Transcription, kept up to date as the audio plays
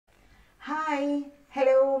Hi,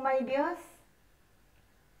 hello my dears.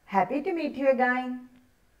 Happy to meet you again.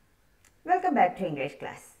 Welcome back to English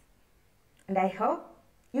class. And I hope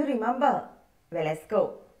you remember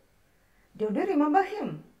Velasco. Do you remember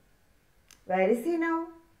him? Where is he now?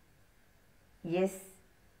 Yes,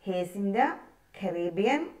 he is in the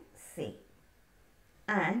Caribbean Sea.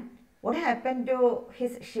 And what happened to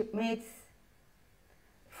his shipmates?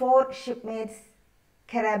 4 shipmates,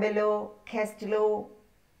 Carabello, Castillo,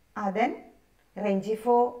 then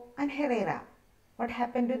Rengifo and Herrera. What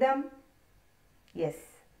happened to them? Yes,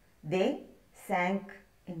 they sank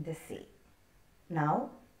in the sea.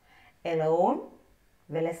 Now, alone,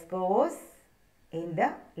 Velasco was in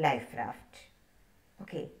the life raft.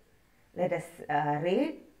 Okay, let us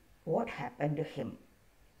read what happened to him.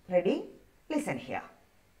 Ready? Listen here.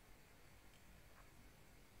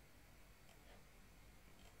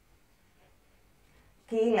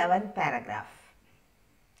 Key 11 paragraph.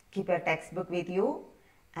 Keep your textbook with you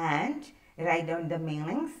and write down the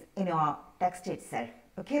meanings in your text itself.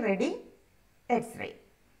 Okay, ready? Let's read.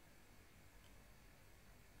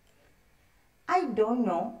 I don't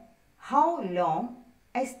know how long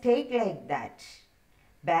I stayed like that,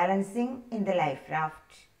 balancing in the life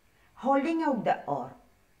raft, holding out the oar.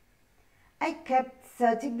 I kept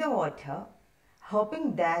searching the water,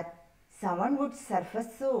 hoping that someone would surface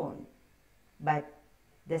soon. But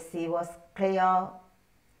the sea was clear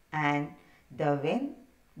and the wind,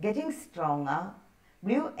 getting stronger,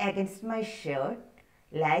 blew against my shirt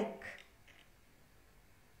like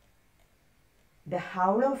the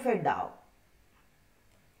howl of a dog.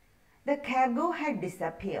 The cargo had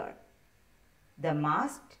disappeared. The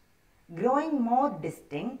mast, growing more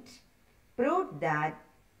distinct, proved that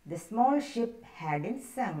the small ship hadn't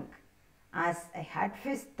sunk, as I had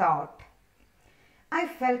first thought. I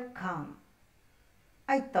felt calm.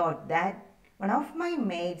 I thought that one of my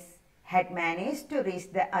mates had managed to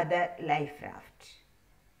reach the other life raft.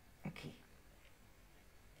 Okay.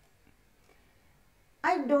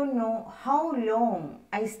 I don't know how long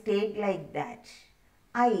I stayed like that.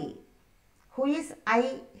 I. Who is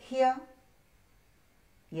I here?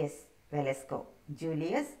 Yes, Velasco.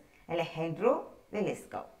 Julius Alejandro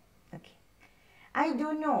Velasco. Okay. I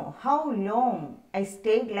don't know how long I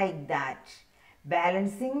stayed like that,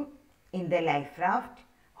 balancing in the life raft,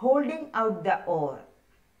 holding out the oar.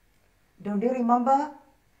 Don't you remember?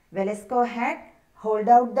 Velasco had held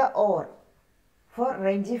out the oar for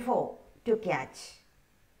Rengifo to catch.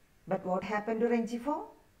 But what happened to Rengifo?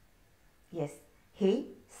 Yes, he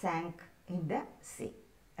sank in the sea.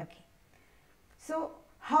 Okay. So,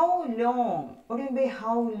 how long? What do you mean by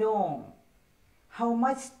how long? How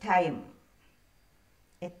much time?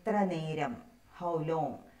 Etra neram? How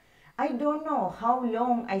long? I don't know how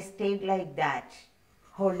long I stayed like that,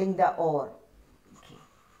 holding the oar. Okay.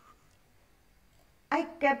 I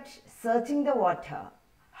kept searching the water,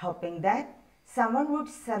 hoping that someone would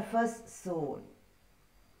surface soon.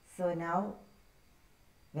 So now,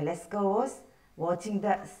 Velasco was watching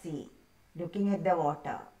the sea, looking at the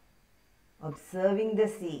water, observing the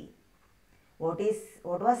sea. What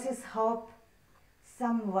was his hope?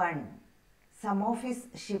 Some of his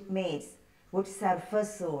shipmates would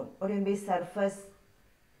surface soon. What do you mean surface?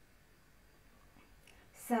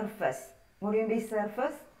 Surface. What do you mean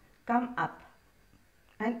surface? Come up.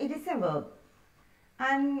 And it is a verb.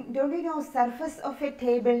 And don't you know surface of a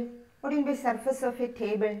table? What do you mean surface of a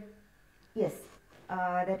table? Yes,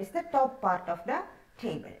 that is the top part of the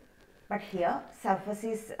table. But here surface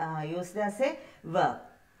is used as a verb.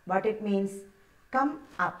 What it means? Come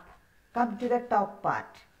up. Come to the top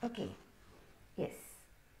part. Okay. Yes.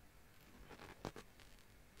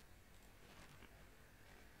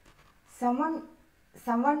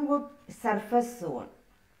 Someone would surface soon,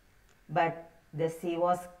 but the sea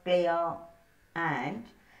was clear and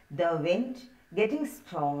the wind, getting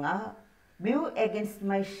stronger, blew against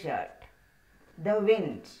my shirt. The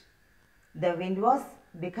wind was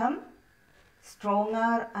become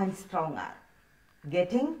stronger and stronger,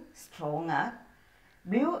 getting stronger,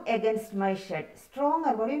 blew against my shirt.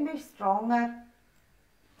 Stronger, what do you mean stronger?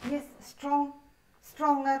 Yes,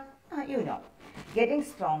 stronger, you know. Getting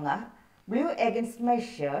stronger, blew against my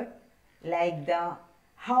shirt like the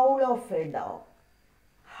howl of a dog.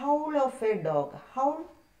 Howl of a dog. Howl?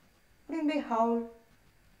 What do you mean howl?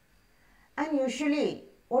 And usually,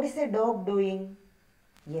 what is a dog doing?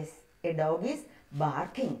 Yes, a dog is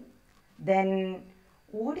barking. Then,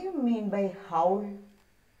 what do you mean by howl?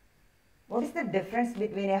 What is the difference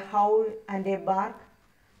between a howl and a bark?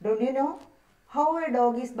 Don't you know how a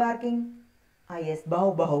dog is barking? Yes,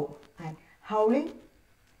 bow bow. And howling,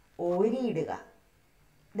 overiiduga.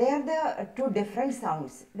 They are the two different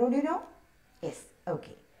sounds. Don't you know? Yes,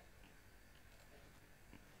 okay.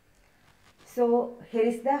 So here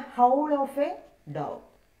is the howl of a dog.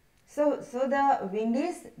 So the wind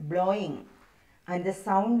is blowing and the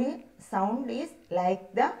sound is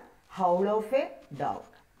like the howl of a dog.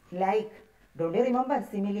 Like, don't you remember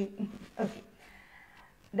simile? Okay.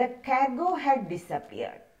 The cargo had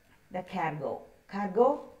disappeared. The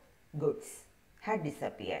cargo goods had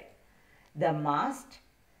disappeared. The mast,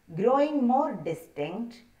 growing more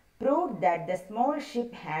distinct, proved that the small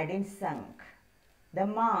ship hadn't sunk. The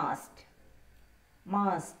mast.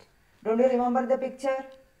 Don't you remember the picture?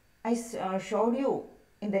 I showed you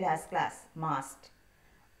in the last class. Mast.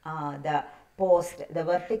 The post, the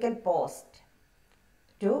vertical post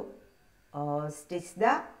to stitch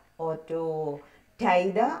the or to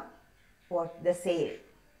tie the sail.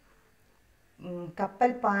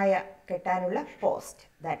 കപ്പൽ പായ കെട്ടാനുള്ള post,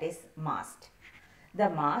 that is mast. The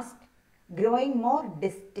mast growing more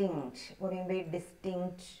distinct. What do you mean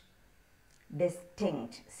distinct?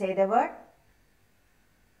 Distinct. Say the word.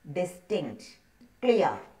 Distinct.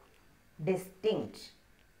 Clear. Distinct.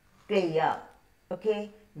 Clear. Okay.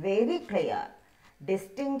 Very clear.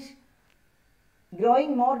 Distinct.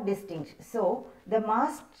 Growing more distinct. So the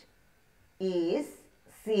mast is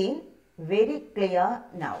seen very clear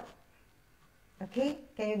now. Okay,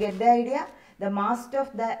 can you get the idea? The mast of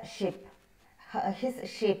the ship, his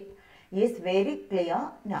ship, is very clear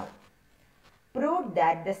now. Proved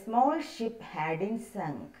that the small ship hadn't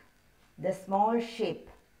sunk. The small ship,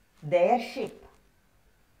 their ship,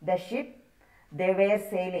 the ship they were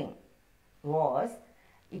sailing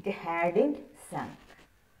it hadn't sunk.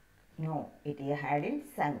 No, it hadn't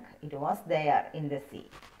sunk. It was there in the sea.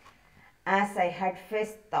 As I had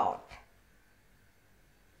first thought.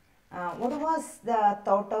 What was the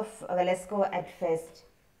thought of Velasco at first?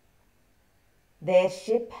 Their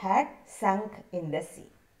ship had sunk in the sea.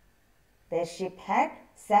 Their ship had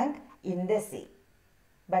sunk in the sea.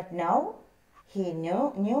 But now he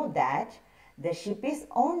knew that the ship is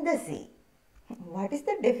on the sea. What is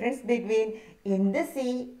the difference between in the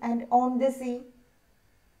sea and on the sea?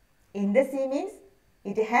 In the sea means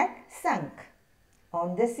it had sunk.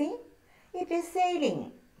 On the sea, it is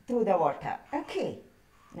sailing through the water. Okay.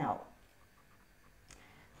 Now,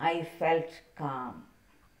 I felt calm.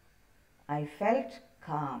 I felt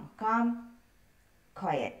calm. Calm,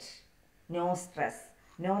 quiet. No stress,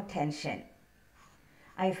 no tension.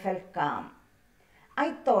 I felt calm. I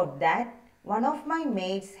thought that one of my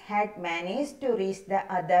mates had managed to reach the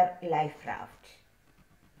other life raft.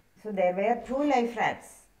 So there were two life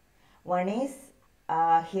rafts. One is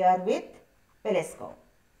here with Velasco.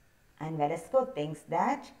 And Velasco thinks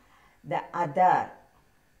that the other,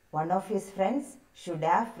 one of his friends should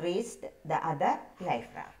have reached the other life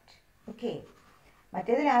raft. Okay.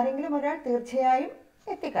 മറ്റേതിൽ ആരെങ്കിലും ഒരാൾ തീർച്ചയായും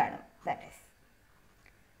എത്തിക്കാണും. That is.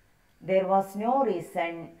 There was no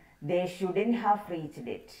reason they shouldn't have reached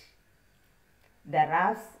it. The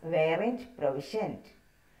rafts weren't provisioned.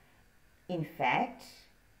 In fact,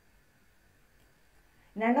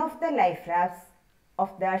 none of the life rafts of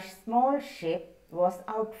the small ship was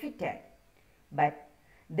outfitted, but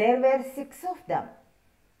there were 6 of them,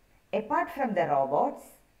 apart from the robots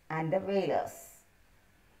and the whalers.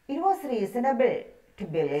 It was reasonable to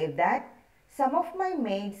believe that some of my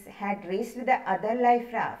mates had reached the other life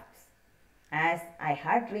rafts, as I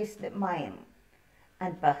had reached mine,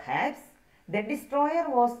 and perhaps the destroyer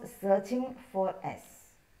was searching for us.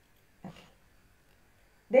 Okay.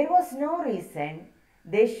 There was no reason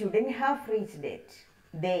they shouldn't have reached it.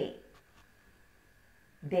 They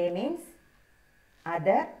means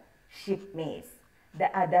other shipmates, the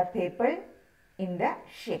other people in the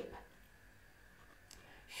ship.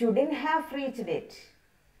 Shouldn't have reached it.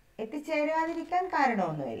 എത്തിച്ചേരാതിരിക്കാൻ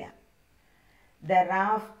കാരണമൊന്നുമില്ല. The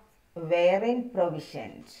raft weren't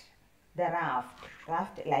provisioned. The raft,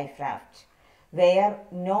 life raft, were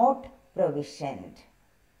not provisioned.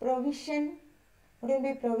 Provision? What do you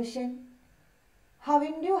mean provision?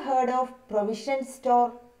 Haven't you heard of provision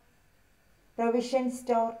store? Provision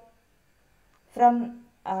store, from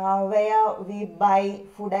where we buy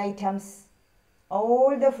food items,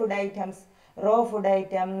 all the food items, raw food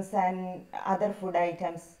items and other food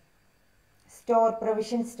items. Store,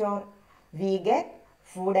 provision store. We get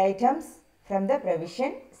food items from the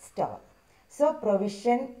provision store. So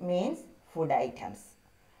provision means food items.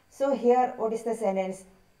 So here what is the sentence?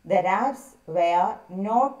 The rafts were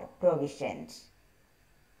not provisioned.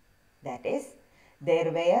 That is, there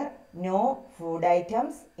were no food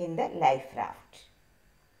items in the life raft.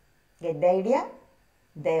 Get the idea?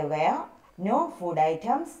 There were no food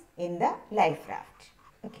items in the life raft.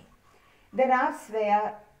 Okay. The rafts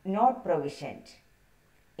were not provisioned.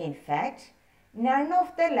 In fact, None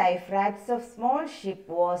of the life rafts of small ship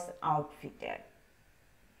was outfitted.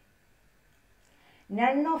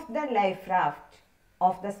 None of the life raft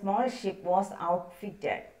of the small ship was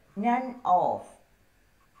outfitted. None of.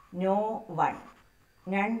 No one.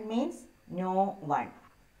 None means no one.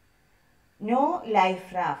 No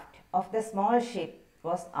life raft of the small ship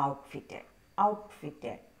was outfitted.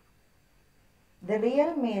 Outfitted. The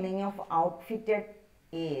real meaning of outfitted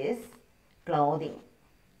is clothing.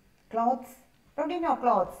 Clothes. Don't you know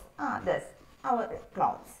clothes? This. Our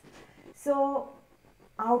clothes. So,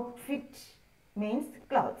 outfit means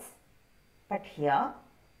clothes. But here,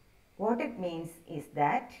 what it means is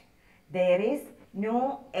that there is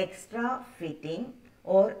no extra fitting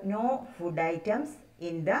or no food items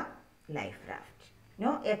in the life raft.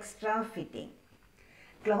 No extra fitting.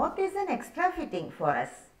 Cloth is an extra fitting for us.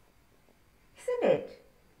 Isn't it?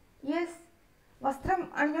 Yes. വസ്ത്രം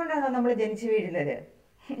അണിഞ്ഞുകൊണ്ടാണോ നമ്മൾ ജനിച്ചു വീഴുന്നത്?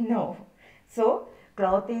 No. So,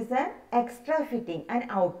 cloth is an extra fitting, an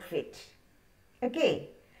outfit. Okay.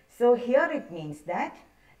 So, here it means that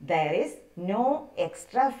there is no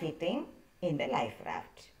extra fitting in the life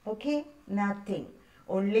raft. Okay. Nothing.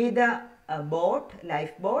 Only the boat,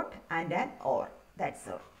 lifeboat and an oar. That's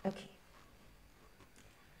all. Okay.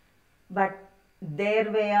 But there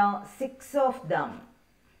were 6 of them,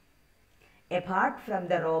 apart from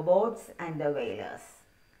the rowboats and the whalers.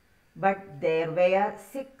 But there were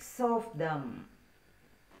 6 of them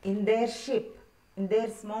in their ship, in their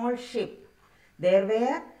small ship. There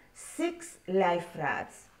were 6 life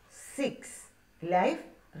rafts. 6 life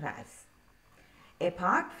rafts.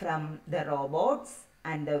 Apart from the rowboats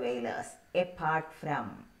and the whalers. Apart from.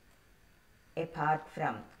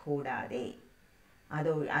 കൂടാതെ.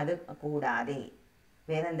 അത് കൂടാതെ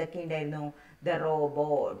വേറെ എന്തൊക്കെ ഉണ്ടായിരുന്നു? The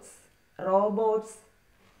rowboats. Rowboats,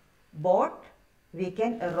 boat we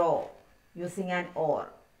can row using an oar,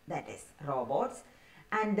 that is rowboats,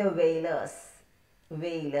 and the whalers.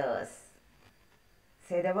 Whalers.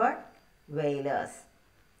 Say the word whalers.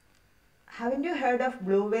 Haven't you heard of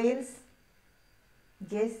blue whales?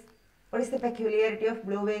 Yes. What is the peculiarity of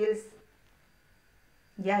blue whales?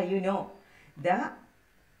 Yeah, you know, the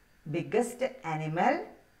biggest animal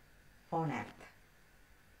on earth,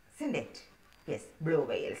 isn't it? Yes, blue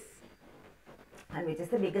whales. And which is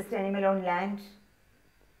the biggest animal on land?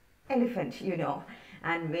 Elephant, you know.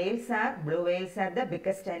 And blue whales are the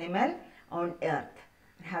biggest animal on earth.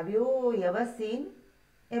 Have you ever seen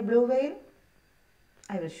a blue whale?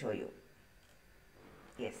 I will show you.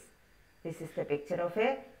 Yes, this is the picture of a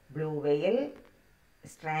blue whale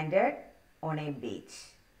stranded on a beach.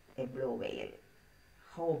 A blue whale.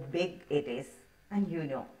 How big it is, and you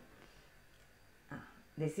know.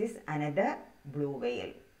 This is another blue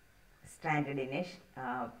whale stranded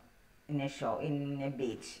in a shore, in a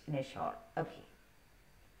beach, in a shore. Okay.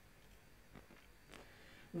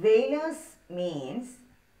 Whalers means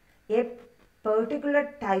a particular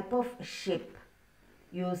type of ship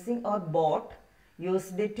using or boat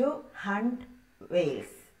used to hunt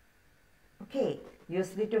whales. Okay,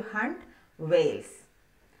 used to hunt whales.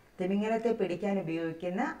 തിമിംഗലത്തെ പിടിക്കാൻ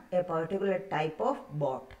ഉപയോഗിക്കുന്ന a particular type of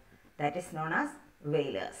boat that is known as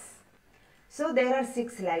whalers. So there are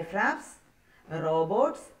 6 life rafts,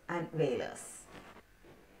 rowboats and whalers.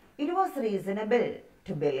 It was reasonable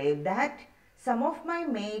to believe that some of my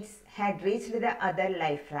mates had reached the other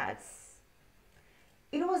life rafts.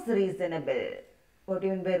 It was reasonable. What do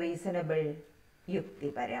you mean by reasonable?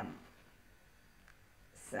 യുക്തിപരം.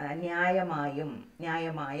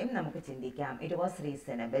 ന്യായമായും നമുക്ക് ചിന്തിക്കാം. It was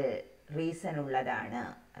reasonable. Reason ഉള്ളതാണ്.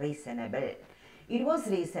 Reasonable. It was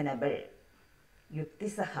reasonable.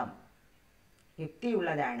 യുക്തിസഹം.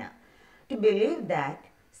 യുക്തിയുള്ളതാണ്. To believe that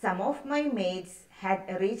some of my mates had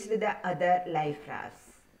reached the other life rafts.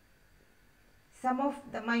 Some of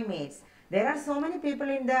my mates. There are so many people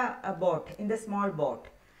in the boat, in the small boat.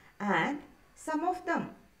 And some of them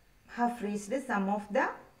have reached some of the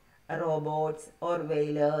rowboats or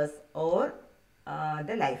whalers or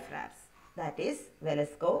the life rafts. That is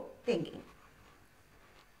Velasco thinking.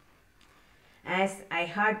 As I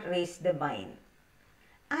had reached the mine,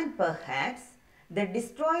 and perhaps the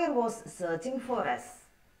destroyer was searching for us.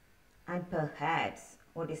 And perhaps,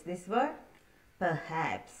 what is this word?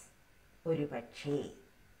 Perhaps, ഒരു പക്ഷേ.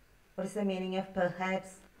 What is the meaning of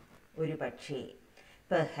perhaps? ഒരു പക്ഷേ.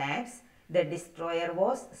 Perhaps the destroyer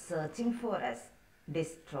was searching for us.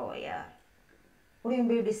 Destroyer. What do you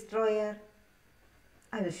mean by destroyer?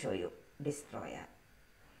 I will show you. Destroyer.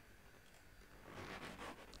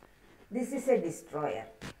 This is a destroyer.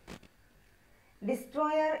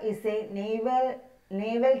 Destroyer is a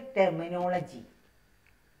naval terminology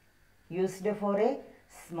used for a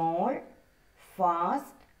small,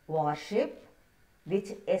 fast warship which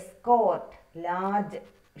escort large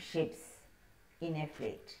ships in a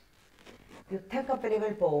fleet.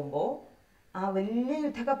 യുദ്ധക്കപ്പലുകൾ പോകുമ്പോൾ ആ വലിയ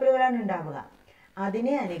യുദ്ധക്കപ്പലുകളാണ് ഉണ്ടാവുക.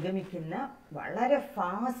 അതിനെ അനുഗമിക്കുന്ന വളരെ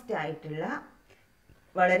fast ആയിട്ടുള്ള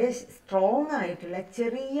വളരെ strong ആയിട്ടുള്ള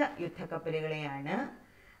ചെറിയ യുദ്ധക്കപ്പലുകളെയാണ്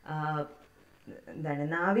എന്താണ്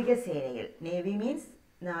നാവികസേനയിൽ, navy means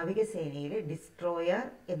നാവികസേനയിൽ destroyer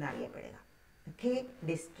എന്നറിയപ്പെടുക. Okay,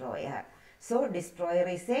 destroyer. So destroyer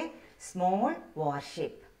is A small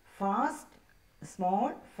warship, small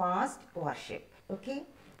fast warship. Okay,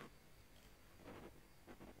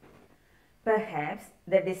 perhaps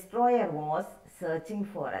the destroyer was searching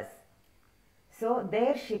for us. So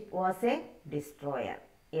their ship was a destroyer,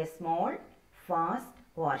 a small fast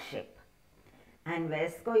warship, and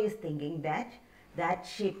Vasco is thinking that that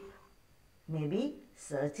ship may be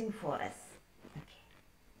searching for us. Okay.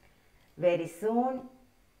 Very soon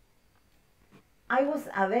I was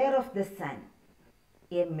aware of the sun,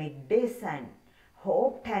 a midday sun,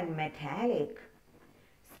 hot and metallic.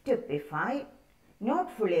 Stupefied, not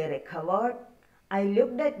fully recovered, I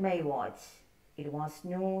looked at my watch. It was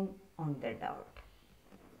noon on the dot.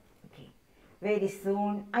 Okay. Very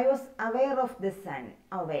soon I was aware of the sun.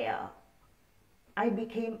 Aware. I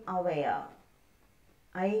became aware.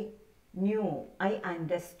 I knew. I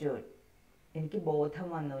understood. എനിക്ക് ബോധം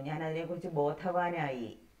വന്നു. ഞാൻ അതിനെക്കുറിച്ച്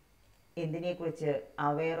ബോധവാനായി. എന്തിനെക്കുറിച്ച്?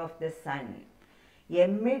 aware of the sun. A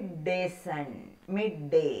midday sun.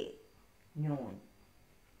 Midday. Noon.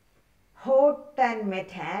 Hot and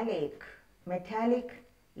metallic. Metallic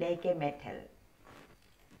like a metal.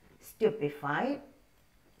 Stupefied,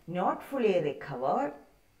 not fully recovered,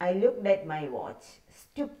 I looked at my watch.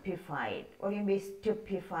 Stupefied. What do you mean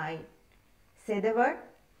stupefied? Say the word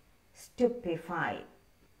stupefied.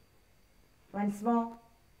 Once more.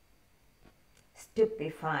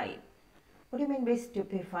 Stupefied. What do you mean by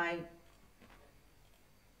stupefied?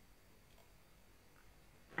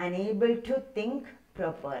 Unable to think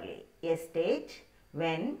properly. A state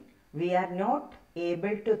when we are not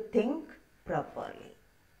able to think properly.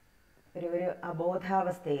 ഒരു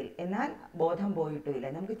അബോധാവസ്ഥയിൽ, എന്നാൽ ബോധം പോയിട്ടുമില്ല,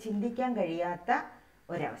 നമുക്ക് ചിന്തിക്കാൻ കഴിയാത്ത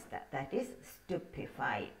ഒരവസ്ഥ. That is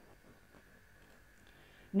സ്റ്റുപ്പിഫൈഡ്.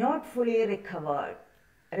 Not fully recovered.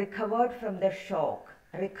 Recovered from the shock.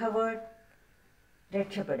 Recovered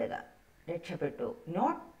രക്ഷപ്പെടുക, രക്ഷപ്പെട്ടു.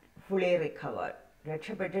 Not fully recovered,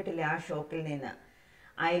 രക്ഷപ്പെട്ടിട്ടില്ല ആ ഷോക്കിൽ നിന്ന്.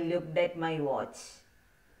 I looked at my watch.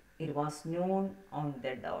 It was noon on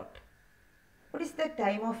the dot. What is the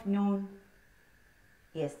time of noon?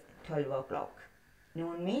 Yes, 12 o'clock.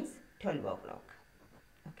 Noon means 12 o'clock.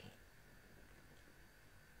 Okay.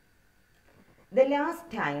 The last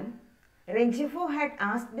time Rengifo had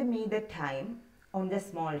asked me the time on the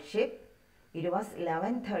small ship, it was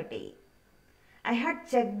 11:30. I had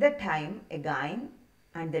checked the time again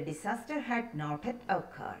and the disaster had not yet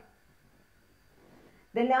occurred.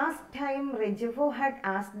 The last time Rengifo had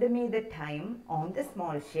asked me the time on the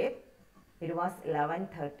small ship, it was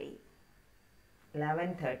 11:30.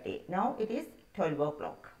 11:30. Now it is 12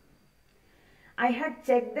 o'clock. I had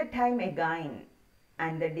checked the time again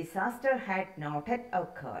and the disaster had not yet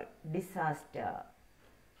occurred. Disaster.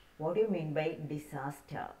 What do you mean by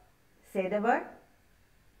disaster? Say the word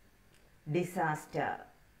disaster.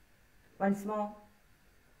 Once more.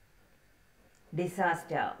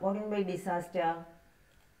 Disaster. What do you mean by disaster?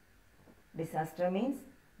 Disaster means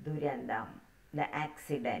ദുരന്തം, the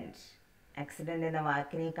accident. Accident എന്ന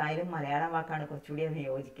വാക്കിനേക്കാളും മലയാളം വാക്കാണ് കുറച്ചുകൂടി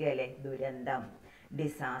യോജിക്കുക അല്ലേ? ദുരന്തം,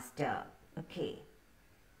 disaster. Okay.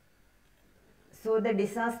 So the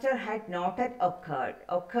disaster had not yet occurred.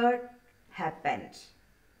 Occurred, happened.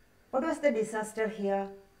 What was the disaster here?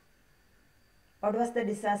 What was the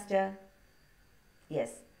disaster?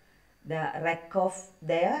 Yes, the wreck of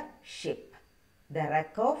their ship. The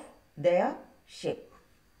wreck of their ship.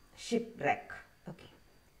 Shipwreck. Okay.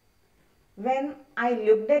 When I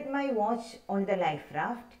looked at my watch on the life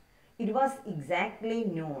raft, it was exactly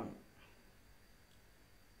noon.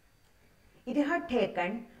 It had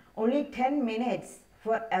taken only 10 minutes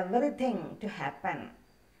for everything to happen.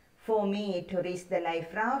 For me to reach the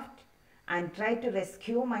life raft and try to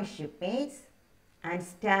rescue my shipmates and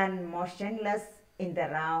stand motionless in the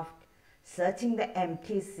raft, searching the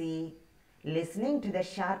empty sea, listening to the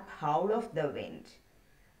sharp howl of the wind.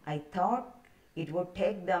 I thought it would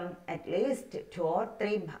take them at least 2 or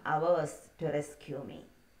 3 hours to rescue me.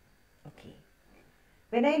 Okay.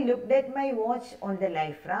 When I looked at my watch on the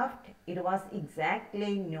life raft, it was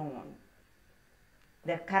exactly noon.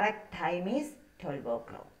 The correct time is 12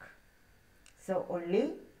 o'clock. So only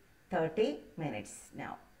 30 minutes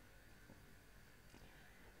now.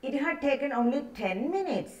 It had taken only 10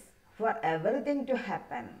 minutes for everything to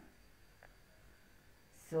happen.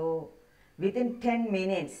 So within 10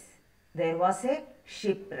 minutes there was a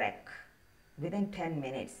shipwreck. Within 10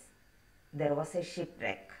 minutes there was a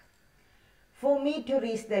shipwreck. For me to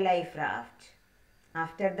reach the life raft.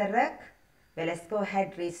 After the wreck, Velasco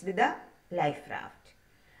had reached the life raft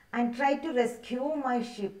and tried to rescue my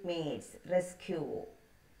shipmates. Rescue.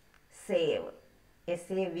 Save.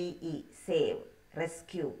 S-A-V-E. Save.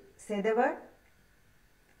 Rescue. Say the word.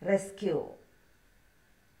 Rescue.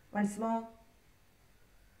 Once more.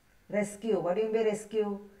 Rescue. What do you mean by rescue?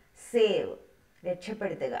 Save.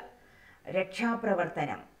 രക്ഷപ്പെടുത്തുക.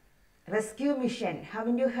 രക്ഷാപ്രവർത്തനം. Rescue mission.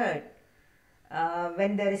 Haven't you heard?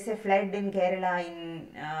 When there is a flood in Kerala in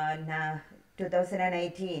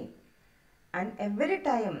 2018, and every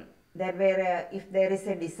time if there is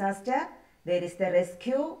a disaster, there is the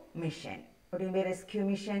rescue mission. What do you mean by rescue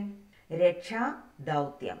mission? Raksha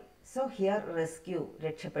Dautyam. So here rescue,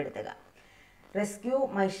 രക്ഷപ്പെടുത്തുക. Rescue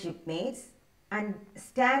my shipmates and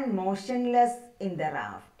stand motionless in the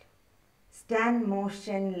raft. Stand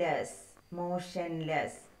motionless,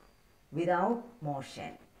 motionless, without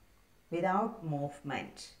motion, without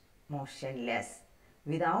movement, motionless,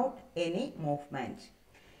 without any movement,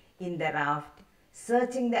 in the raft,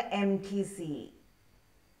 searching the empty sea,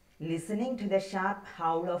 listening to the sharp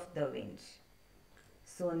howl of the wind.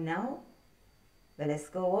 So now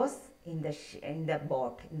Velasco was in the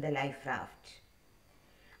boat, in the life raft.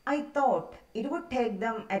 I thought it would take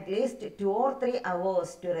them at least 2 or 3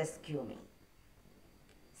 hours to rescue me.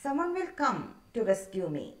 Someone will come to rescue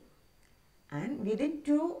me, and within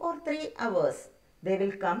 2 or 3 hours they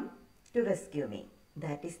will come to rescue me.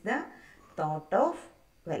 That is the thought of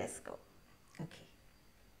Velasco. Okay.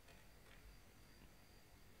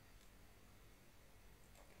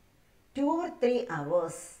 Two or 3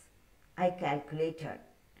 hours, I calculated.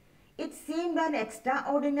 It seemed an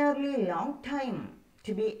extraordinarily long time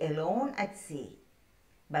to be alone at sea,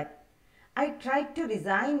 but I tried to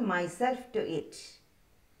resign myself to it.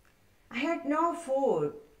 I had no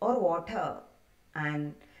food or water,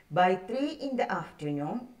 and by 3 in the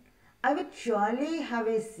afternoon, I would surely have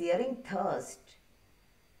a searing thirst.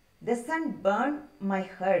 The sun burned my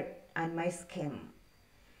head and my skin,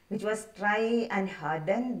 which was dry and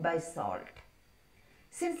hardened by salt.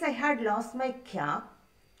 Since I had lost my cap,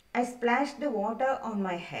 I splashed the water on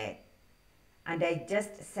my head, and I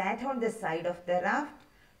just sat on the side of the raft,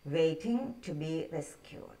 waiting to be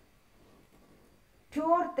rescued. 2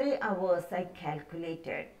 or 3 hours, I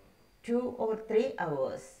calculated. 2 or 3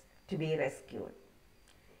 hours to be rescued.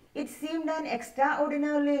 It seemed an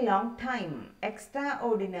extraordinarily long time.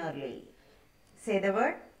 Extraordinarily. Say the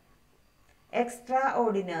word.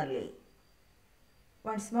 Extraordinarily.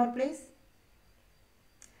 Once more, please.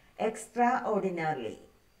 Extraordinarily.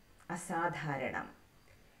 Asadharanam.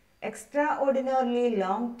 Extraordinarily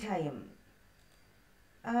long time.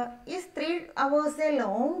 Is 3 hours a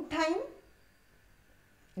long time?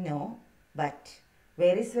 No, but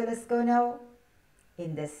where is Velasco now?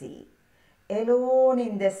 In the sea. Alone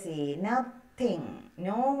in the sea. Nothing.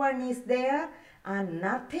 No one is there and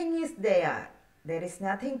nothing is there. There is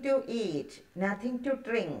nothing to eat, nothing to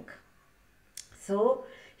drink. So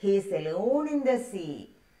he is alone in the sea.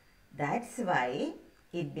 That's why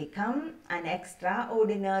it became an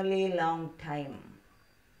extraordinarily long time.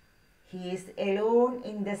 He is alone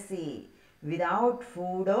in the sea without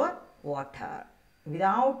food or water,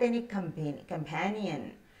 without any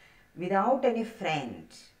companion, without any friend.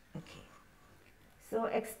 Okay. So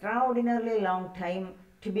extraordinarily long time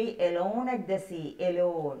to be alone at the sea.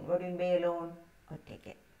 Alone. What do you mean by alone? Or take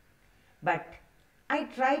it. But I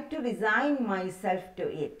tried to resign myself to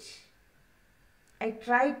it. I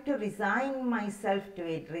tried to resign myself to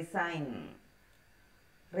it. Resign.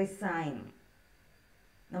 Resign.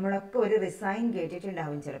 നമ്മളൊക്കെ ഒരു resign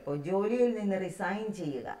കേട്ടിട്ടുണ്ടാവും ചിലപ്പോൾ. ജോലിയിൽ നിന്ന് resign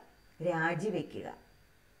ചെയ്യുക, രാജിവെക്കുക.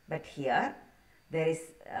 But here there is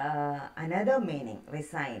another meaning.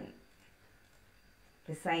 Resign.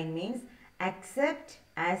 Resign means accept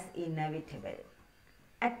as inevitable.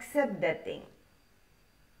 Accept the thing.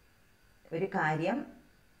 ഒരു കാര്യം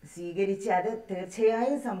സ്വീകരിച്ച് അത്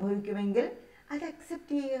തീർച്ചയായും സംഭവിക്കുമെങ്കിൽ അത്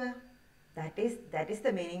അക്സെപ്റ്റ് ചെയ്യുക. That is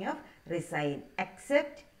the meaning of resign.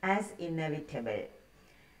 Accept as inevitable.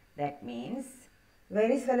 That means,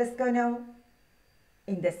 where is Velasco now?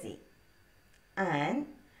 In the sea. And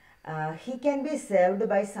he can be saved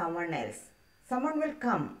by someone else. Someone will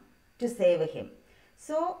come to save him.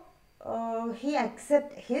 So he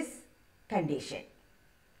accepts his condition.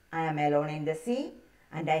 I am alone in the sea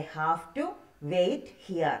and I have to wait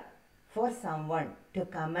here for someone to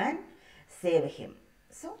come and save him.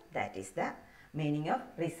 So that is the meaning of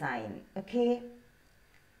resign. Okay.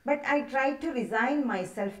 But I tried to resign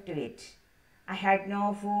myself to it. I had no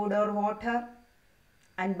food or water,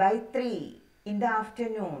 and by 3 in the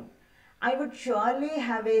afternoon, I would surely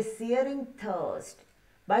have a searing thirst.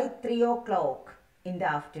 By 3 o'clock in the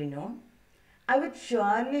afternoon, I would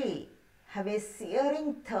surely have a searing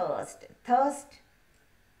thirst. Thirst,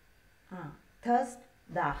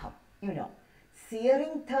 daham, you know.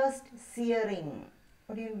 Searing thirst, searing.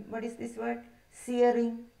 What is this word?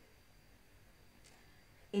 Searing.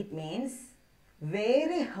 It means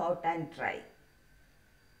very hot and dry.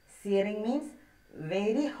 Searing means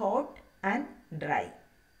very hot and dry.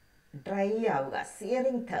 Dry ആവുക.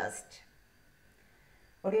 Searing thirst.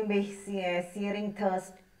 What do you mean by searing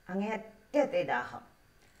thirst? അങ്ങേയറ്റത്തെ ദാഹം.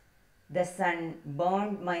 The sun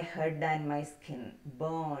burned my head and my skin.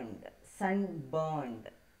 Burned. Sun burned.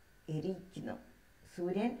 എരിക്കുന്നു.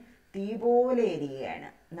 സൂര്യൻ തീ പോലെ എരിയുകയാണ്.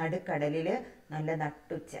 നടുക്കടലിൽ നല്ല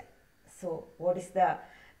നട്ടുച്ച. So what is the,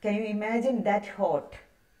 can you imagine that hot?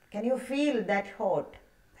 Can you feel that hot?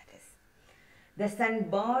 That is. The sun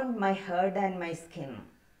burned my head and my skin,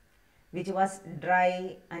 which was dry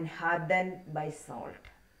and hardened by salt.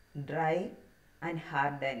 Dry and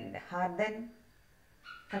hardened. Hardened,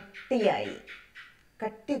 കട്ടിയായി,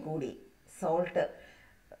 കട്ടി കൂടി. Salt,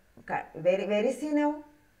 where is he now?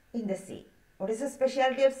 In the sea. What is the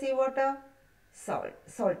specialty of sea water? Salt,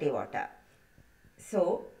 salty water. So,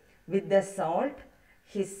 with the salt,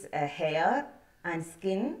 his hair and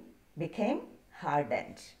skin became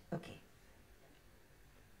hardened. Okay.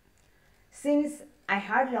 Since I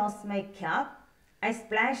had lost my cap, I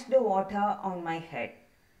splashed the water on my head.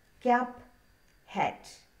 Cap, hat.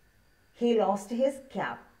 He lost his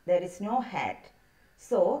cap. There is no hat.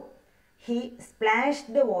 So, he splashed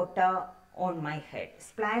the water on my head.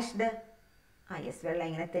 Splashed, yes, വെള്ളം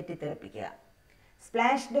ഇങ്ങനെ തെറ്റിത്തെറിപ്പിക്കുക.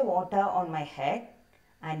 Splashed the water on my head,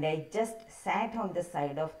 and I just sat on the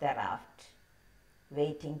side of the raft,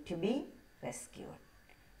 waiting to be rescued.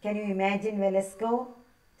 Can you imagine Velasco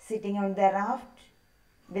sitting on the raft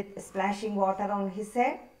with splashing water on his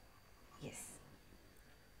head? Yes.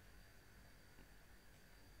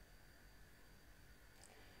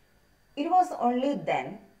 It was only then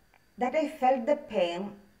that I felt the pain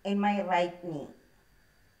in my right knee.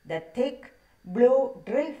 The thick blue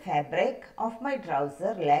drill fabric of my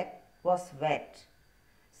trouser leg was wet,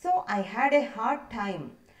 so I had a hard time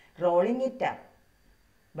rolling it up.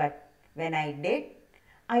 But when I did,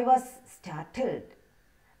 I was startled.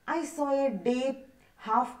 I saw a deep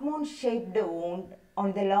half-moon shaped wound on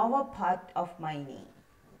the lower part of my knee.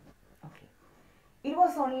 Okay. It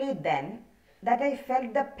was only then that I felt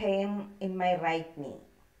the pain in my right knee.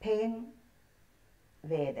 Pain,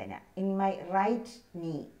 vedana. In my right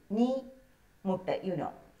knee. Knee, mutta, you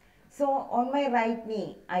know. So, on my right knee,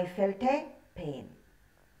 I felt a pain.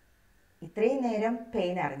 ഇത്രയും നേരം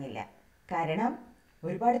pain അറിഞ്ഞില്ല. കാരണം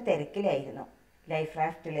ഒരുപാട് തിരക്കിലായിരുന്നു. Life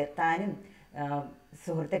റാഫ്റ്റിൽ എത്താനും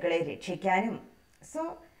സുഹൃത്തുക്കളെ രക്ഷിക്കാനും. So,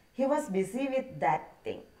 he was busy with that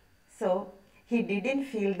thing. So, he didn't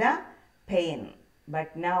feel the pain. But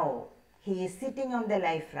now, he is sitting on the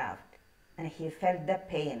life raft and he felt the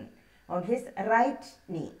pain on his right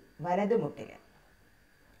knee, വലതു മുട്ടിൽ.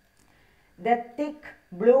 The thick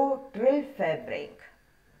blue drill fabric,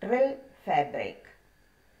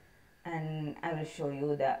 and I will show you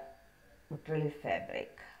the drill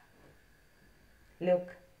fabric. Look,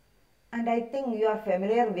 and I think you are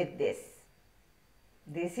familiar with this.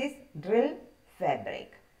 This is drill fabric.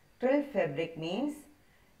 Drill fabric means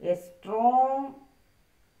a strong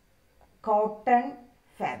cotton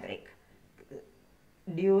fabric,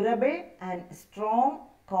 durable and strong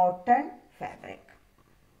cotton fabric.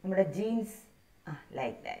 നമ്മുടെ jeans,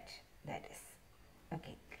 like that is.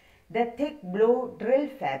 Okay. The thick blue drill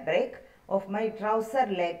fabric of my trouser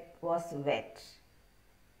leg was wet.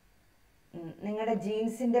 നിങ്ങളുടെ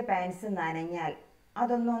ജീൻസിൻ്റെ pants നനഞ്ഞാൽ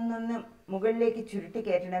അതൊന്നൊന്നൊന്ന് മുകളിലേക്ക് ചുരുട്ടി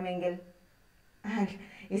കയറ്റണമെങ്കിൽ,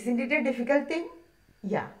 isn't it a difficult thing?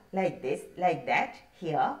 Yeah, like this, like that.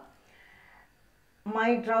 Here, my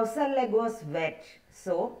trouser leg was wet,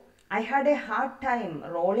 so I had a hard time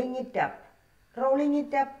rolling it up. Rolling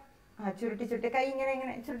it up, ചുരുട്ടി കൈ ഇങ്ങനെ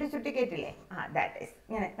ചുരുട്ടി കയറ്റില്ലേ, that is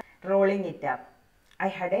ഇങ്ങനെ rolling it up. I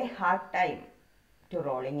had a hard time to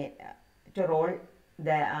roll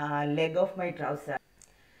the leg of my trouser.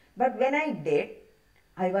 But when I did,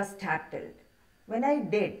 I was startled. When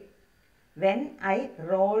I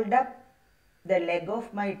rolled up the leg of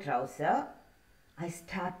my trouser, I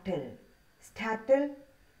startled. Startled.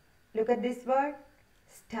 Look at this word.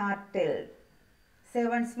 Startled. Say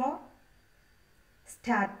once more.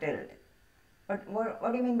 Startled. What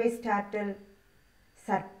do you mean by startled?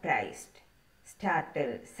 Surprised.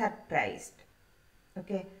 Startled. Surprised.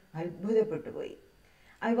 Okay. അത്ഭുതപ്പെട്ടു പോയി.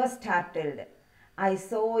 I was startled. I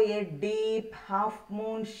saw a deep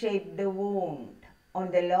half-moon shaped wound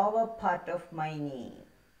on the lower part of my knee.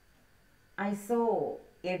 I saw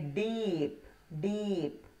a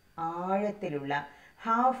deep ആഴത്തിലുള്ള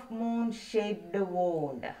half-moon shaped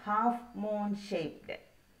wound. Half-moon shaped.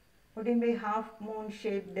 What do you mean half-moon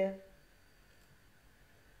shaped?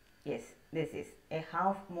 Yes, this is a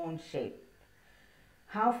half-moon shape.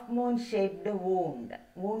 Half-moon shaped wound.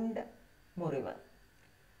 Wound, മുറിവ്.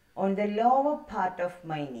 On the lower part of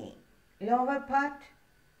my knee. Lower part,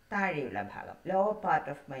 താഴെയുള്ള ഭാഗം. Lower part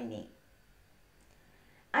of my knee.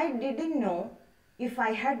 I didn't know if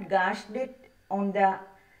I had gashed it on the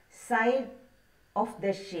side of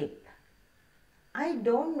the ship. I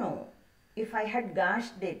don't know if I had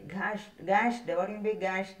gashed it. Gashed, what do you mean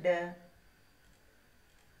gashed?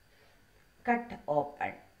 Cut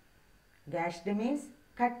open. Gashed means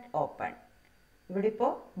cut open. ഇവിടെ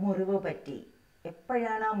ഇപ്പോൾ മുറിവ് പറ്റി.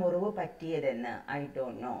 എപ്പോഴാണ് ആ മുറിവ് പറ്റിയതെന്ന് I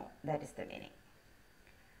don't know. That is the meaning.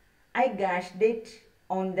 I gashed it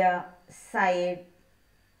on the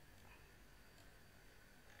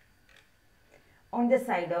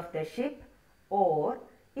side of the ship, or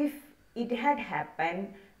if it had happened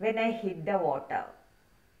when I hit the water.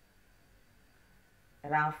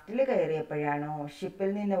 റാഫ്റ്റിൽ കയറിയപ്പോഴാണോ ഷിപ്പിൽ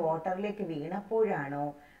നിന്ന് വാട്ടറിലേക്ക് വീണപ്പോഴാണോ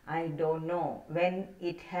I don't know when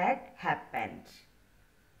it had happened.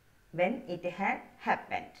 When it had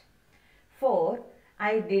happened. For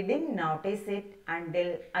I didn't notice it until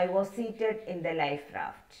I was seated in the life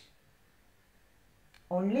raft.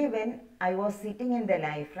 Only when I was sitting in the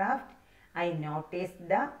life raft, I noticed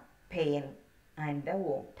the pain and the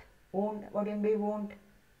wound. Wound, what do you mean wound?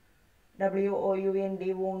 W-O-U-N-D,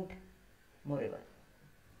 wound. മുറിവ്.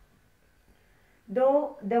 Though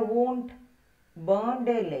the wound burned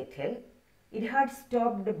a little, it had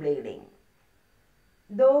stopped bleeding.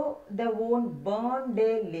 Though the wound burned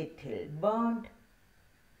a little, burned,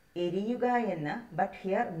 എരിയുക എന്ന്, but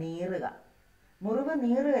here നീറുക. മുറിവ്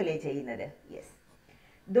നീറുകയല്ലേ ചെയ്യുന്നത്? Yes.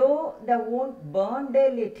 Though the wound burned a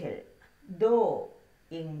little, though,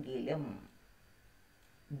 എങ്കിലും,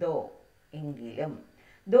 though, എങ്കിലും,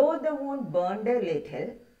 though the wound burned a little,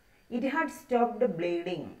 it had stopped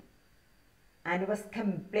bleeding and was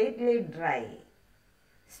completely dry.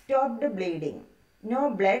 Stopped bleeding, no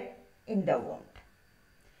blood in the wound.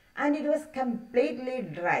 And it was completely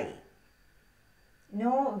dry.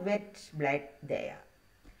 No wet blood there.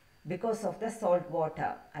 Because of the salt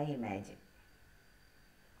water, I imagine.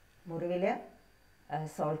 മുറിവിൽ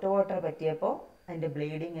salt water പറ്റിയപ്പോൾ അതിൻ്റെ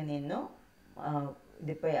bleeding നിന്നു.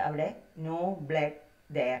 ഇതിപ്പോൾ അവിടെ no blood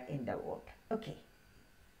there in the won't. Okay.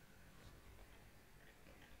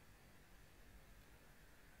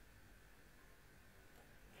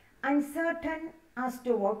 Uncertain as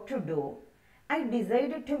to what to do, I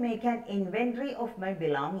decided to make an inventory of my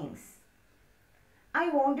belongings. I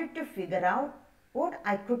wanted to figure out what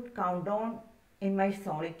I could count on in my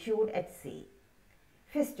solitude at sea.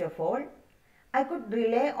 First of all, I could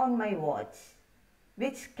rely on my watch,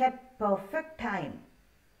 which kept perfect time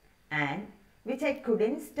and which I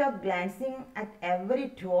couldn't stop glancing at every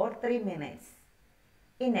 2 or 3 minutes.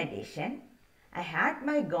 In addition, I had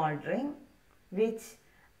my gold ring, which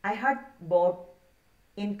I had bought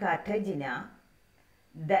in Cartagena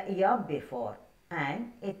the year before, and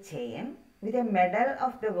a chain with a medal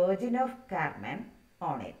of the Virgin of Carmen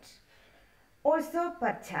on it, also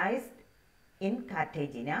purchased in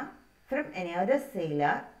Cartagena from another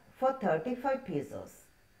sailor for 35 pesos.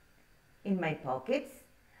 In my pockets,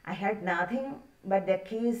 I had nothing but the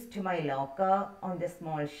keys to my locker on the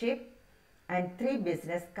small ship and 3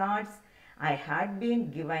 business cards I had been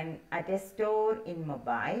given at a store in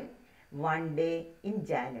Mobile one day in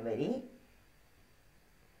January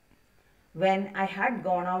when I had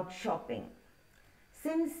gone out shopping.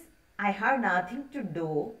 Since I had nothing to do,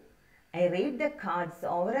 I read the cards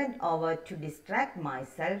over and over to distract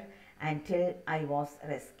myself until I was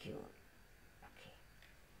rescued. Okay.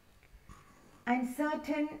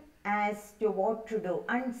 Uncertain as to what to do.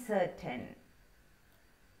 Uncertain.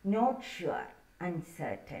 Not sure.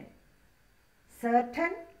 Uncertain.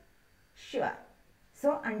 Certain, sure.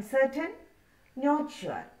 So uncertain, not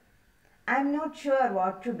sure. I'm not sure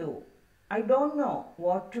what to do. I don't know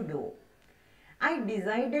what to do. I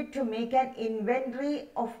decided to make an inventory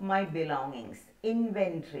of my belongings.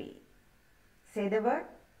 Inventory. Say the word.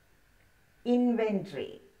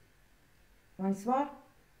 Inventory. Once more.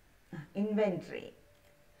 Inventory.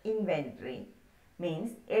 Inventory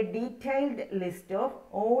means a detailed list of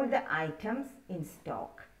all the items in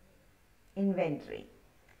stock. Inventory.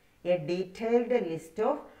 A detailed list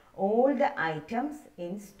of all the items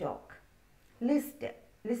in stock. List.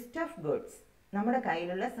 List of goods. നമ്മുടെ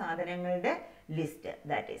കയ്യിലുള്ള സാധനങ്ങളുടെ list,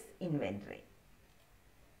 that is inventory.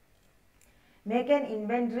 Make an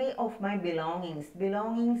inventory of my belongings.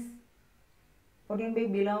 Belongings, what do you mean by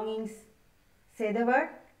belongings? Say the word.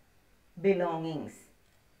 Belongings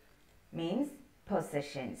means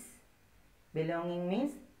possessions. Belonging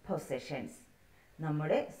means possessions.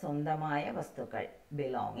 നമ്മുടെ സ്വന്തമായ വസ്തുക്കൾ,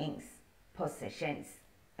 belongings, possessions.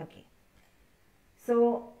 Okay. So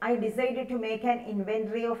I decided to make an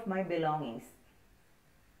inventory of my belongings.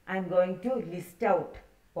 I am going to list out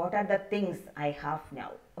what are the things I have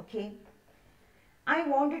now. Okay. I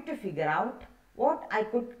wanted to figure out what I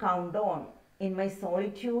could count on in my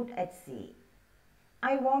solitude at sea.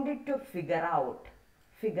 I wanted to figure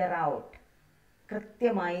out,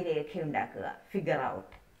 കൃത്യമായി രേഖയുണ്ടാക്കുക, figure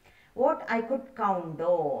out. What I could count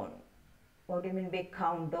on. What do you mean by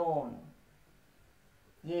count on?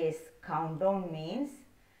 Yes, count on means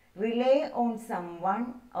rely on someone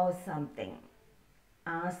or something.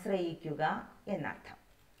 ആശ്രയിക്കുക എന്നർത്ഥം.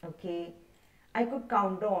 Okay. I could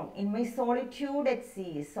count on in my solitude at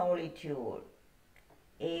sea. Solitude,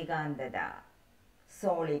 ഏകാന്തത,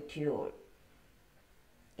 solitude,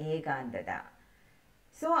 ഏകാന്തത.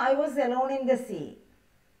 So I was alone in the sea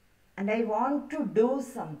and I want to do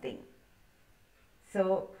something. So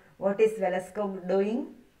what is Velasco doing?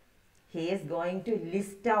 He is going to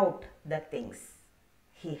list out the things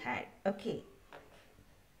he had. Okay.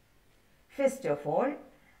 First of all,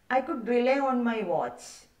 I could rely on my watch.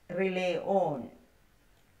 Rely on,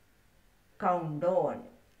 count on.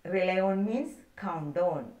 Rely on means count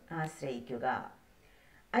on, ആശ്രയിക്കുക.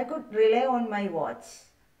 I could rely on my watch,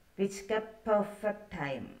 which kept perfect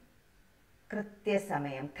time.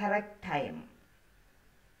 കൃത്യസമയം, correct time.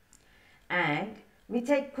 And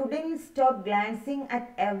which I couldn't stop glancing at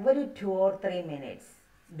every 2 or 3 minutes.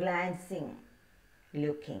 Glancing,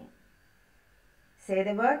 looking. Say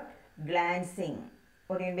the word glancing.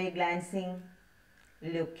 What do you mean by glancing?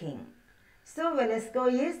 Looking. So Velasco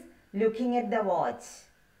is looking at the watch.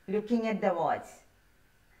 Looking at the watch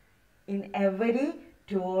in every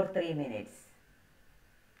 2 or 3 minutes.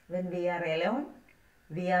 When we are alone,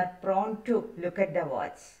 we are prone to look at the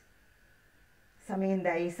watch.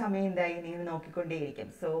 സമയന്തായി നീ നോക്കിക്കൊണ്ടേയിരിക്കും.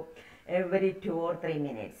 So every 2 or 3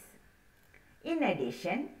 minutes. In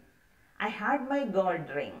addition, I had my gold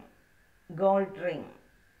ring. Gold ring.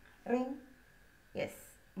 Ring? Yes,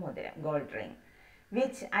 മോതിരം, gold ring.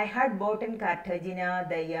 Which I had bought in Cartagena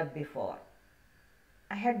the year before.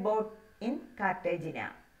 I had bought in Cartagena.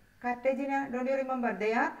 Cartagena, don't you remember?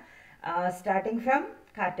 They are starting from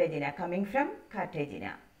Cartagena, coming from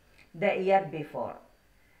Cartagena the year before.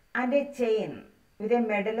 And a chain with a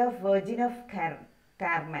medal of Virgin of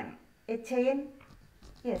Carmen. A chain,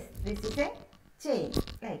 yes, this is a chain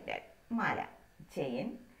like that. Mala, chain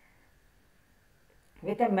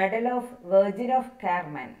with a medal of Virgin of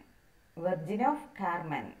Carmen. Virgin of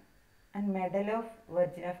Carmen and medal of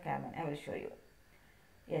Virgin of Carmen. I will show you.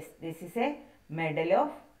 Yes, this is a medal of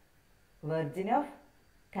Virgin of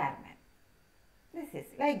Carmen. This is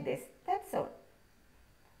like this. That's all.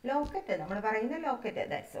 Locket, നമ്മൾ പറയുന്ന locket,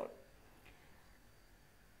 that's all.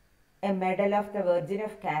 A medal of the Virgin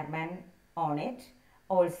of Carmen on it.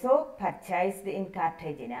 Also purchased in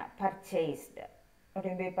Cartagena. Purchased. What do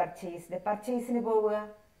you mean by purchased? Purchase-ന് പോവുക.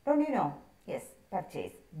 Don't you know? Yes,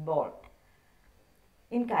 purchase, bought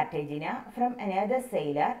in Cartagena from another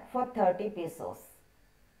sailor for 30 pesos.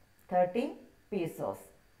 30 pesos.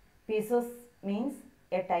 Pesos means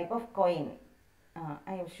a type of coin.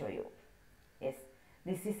 I will show you. Yes,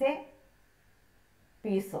 this is a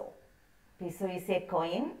peso. Peso is a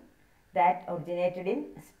coin that originated in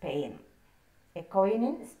Spain. A coin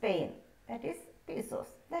in Spain. That is pesos.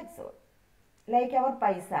 That's all. Like our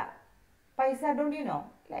paisa. Paisa, don't you know?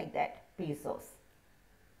 Like that. Pesos.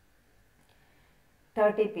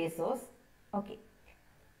 30 pesos. Okay.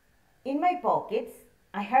 In my pockets,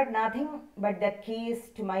 I had nothing but the keys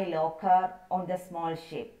to my locker on the small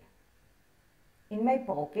ship. In my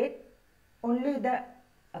pocket, only the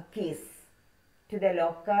keys to the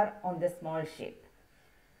locker on the small ship.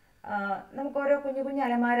 നമുക്ക് ഓരോ കുഞ്ഞു കുഞ്ഞു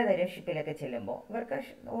അലമാര തരും ഷിപ്പിലൊക്കെ ചെല്ലുമ്പോൾ. ഇവർക്ക്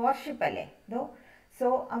warship അല്ലേ ഇതോ. സോ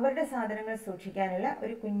അവരുടെ സാധനങ്ങൾ സൂക്ഷിക്കാനുള്ള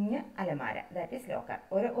ഒരു കുഞ്ഞ് അലമാര, ദാറ്റ് ഈസ് ലോക്കർ.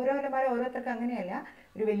 ഓരോ അലമാര ഓരോരുത്തർക്ക് അങ്ങനെയല്ല,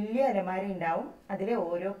 ഒരു വലിയ അലമാര ഉണ്ടാവും, അതിലെ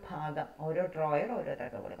ഓരോ ഭാഗം, ഓരോ ഡ്രോയർ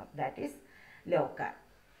ഓരോരുത്തർക്ക് കൊടുക്കും, that is locker.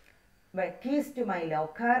 Keys to my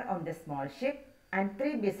locker on the small ship and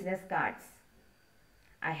 3 business cards.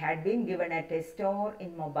 I had been given at a store in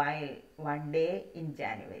Mobile one day in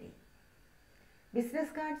January. Business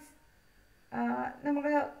cards,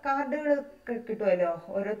 നമുക്ക് കാർഡുകൾ കിട്ടുമല്ലോ,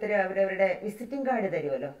 ഓരോരുത്തർ അവരവരുടെ വിസിറ്റിംഗ് കാർഡ്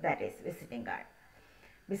തരുമല്ലോ, that is visiting card.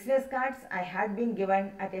 Business cards I had been given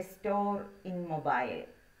at a store in Mobile.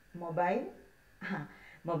 Mobile?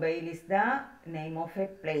 Mobile is the name of a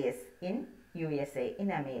place in USA, in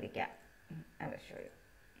America. I will show you.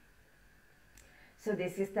 So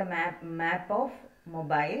this is the map of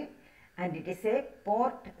Mobile, and it is a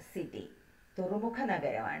port city. Turumukha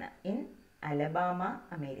Nagaravana in Alabama,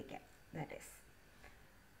 America. That is.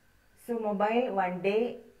 So Mobile one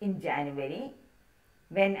day in January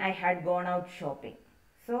when I had gone out shopping.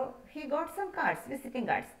 So he got some cards, visiting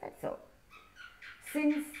cards, that's all.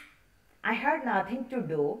 Since I had nothing to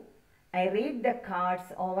do, I read the cards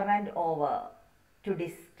over and over to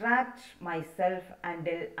distract myself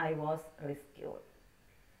until I was rescued.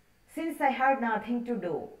 Since I had nothing to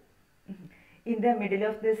do, in the middle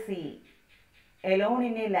of the sea, alone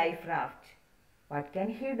in a life raft, what can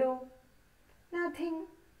he do? Nothing.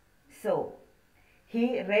 So,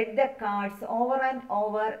 he read the cards over and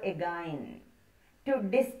over again to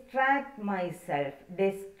distract myself.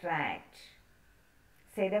 Distract.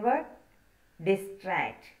 Say the word.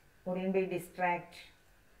 Distract. Wouldn't be distract.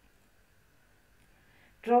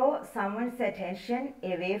 Draw someone's attention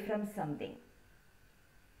away from something.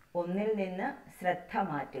 ഒന്നിൽ നിന്ന് ശ്രദ്ധ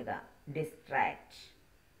മാറ്റുക. Distract.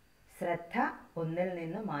 ശ്രദ്ധ ഒന്നിൽ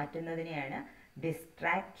നിന്ന് മാറ്റുന്നതിനെയാണ്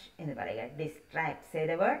distract എന്ന് പറയുക. Distract. Say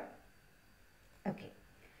the word. Okay.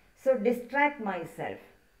 So distract myself.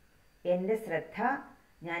 എൻ്റെ ശ്രദ്ധ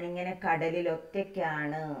ഞാനിങ്ങനെ കടലിൽ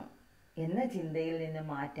ഒറ്റയ്ക്കാണ് എന്ന ചിന്തയിൽ നിന്ന്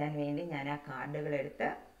മാറ്റാൻ വേണ്ടി ഞാൻ ആ കാർഡുകൾ എടുത്ത്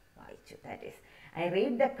വായിച്ചു. That is, I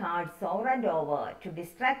read the cards over and over to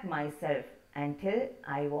distract myself until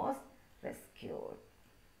I was rescued.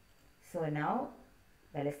 So now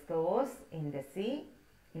Velasco was in the sea,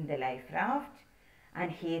 in the life raft, and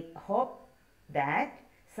he hoped that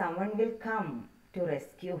someone will come to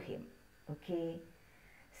rescue him. Okay,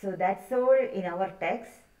 so that's all in our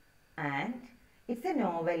text, and it's a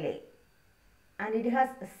novel, and it has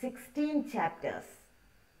 16 chapters.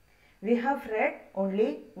 We have read only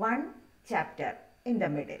one chapter in the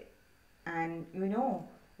middle, and you know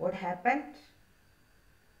what happened?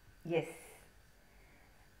 Yes,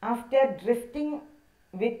 after drifting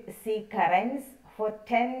with sea currents for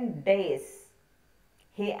 10 days,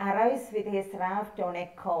 he arrives with his raft on a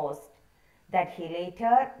coast that he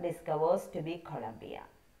later discovers to be Colombia.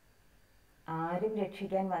 ആരും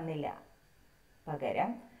രക്ഷിക്കാൻ വന്നില്ല. പകരം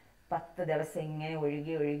 10 ദിവസം ഇങ്ങനെ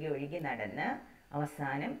ഒഴുകി നടന്ന്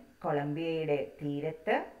അവസാനം കൊളംബിയയുടെ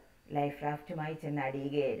തീരത്ത് ലൈഫ് റാഫ്റ്റുമായി ചെന്ന്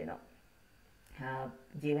അടിയുകയായിരുന്നു.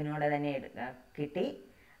 ജീവനോടെ തന്നെ കിട്ടി.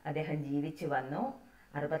 അദ്ദേഹം ജീവിച്ചു വന്നു.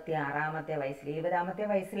 66-ാമത്തെ വയസ്സിൽ, 20-ാമത്തെ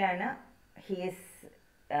വയസ്സിലാണ്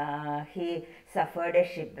he suffered a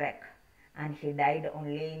shipwreck, and he died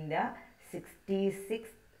only in the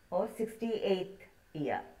 66th or 68th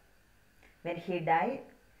year. When he died,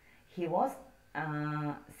 he was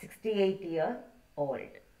 68 years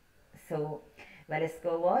old. So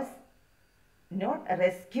Velasco was not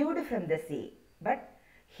rescued from the sea, but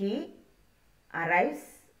he arrives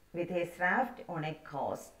with his raft on a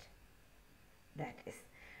coast.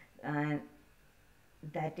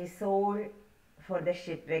 That is all for the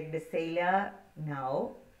shipwrecked sailor now.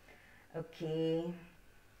 Okay,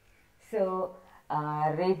 so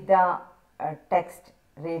read the text,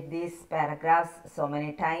 read these paragraphs so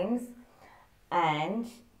many times, and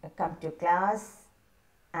come to class,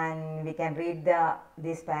 and we can read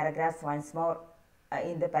these paragraphs once more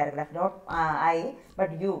in the paragraph. Not I, but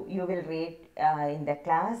you will read in the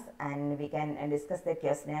class, and we can discuss the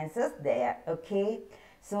question answers there. Okay,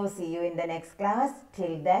 so see you in the next class.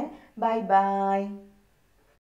 Till then, bye bye.